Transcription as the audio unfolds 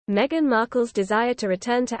Meghan Markle's desire to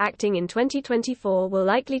return to acting in 2024 will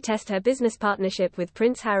likely test her business partnership with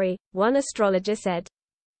Prince Harry, one astrologer said.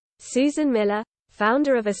 Susan Miller,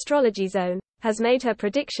 founder of Astrology Zone, has made her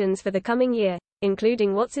predictions for the coming year,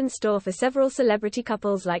 including what's in store for several celebrity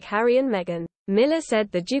couples like Harry and Meghan. Miller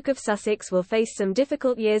said the Duke of Sussex will face some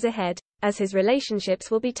difficult years ahead, as his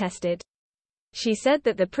relationships will be tested. She said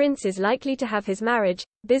that the prince is likely to have his marriage,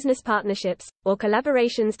 business partnerships, or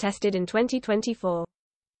collaborations tested in 2024.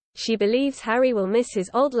 She believes Harry will miss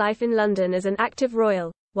his old life in London as an active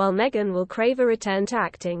royal, while Meghan will crave a return to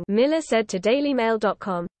acting. Miller said to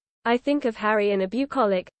DailyMail.com, "I think of Harry in a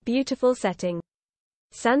bucolic, beautiful setting.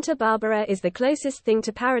 Santa Barbara is the closest thing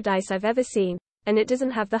to paradise I've ever seen, and it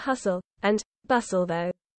doesn't have the hustle and bustle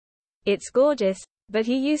though. It's gorgeous, but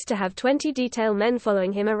he used to have 20 detail men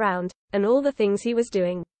following him around, and all the things he was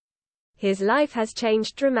doing. His life has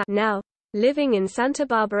changed dramatically. Now, living in Santa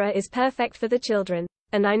Barbara is perfect for the children,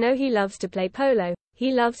 and I know he loves to play polo,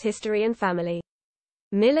 he loves history and family."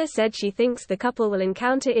 Miller said she thinks the couple will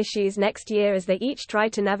encounter issues next year as they each try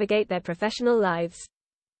to navigate their professional lives.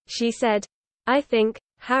 She said, "I think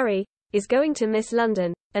Harry is going to miss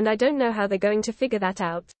London, and I don't know how they're going to figure that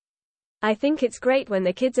out. I think it's great when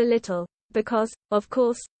the kids are little, because, of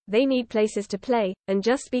course, they need places to play, and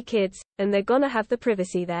just be kids, and they're gonna have the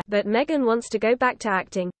privacy there. But Meghan wants to go back to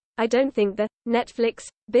acting. I don't think the Netflix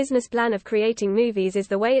business plan of creating movies is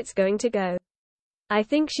the way it's going to go. I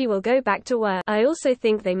think she will go back to work. I also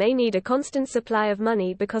think they may need a constant supply of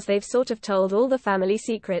money because they've sort of told all the family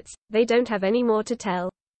secrets, they don't have any more to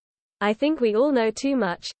tell. I think we all know too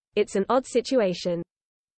much. It's an odd situation."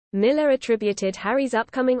 Miller attributed Harry's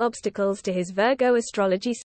upcoming obstacles to his Virgo astrology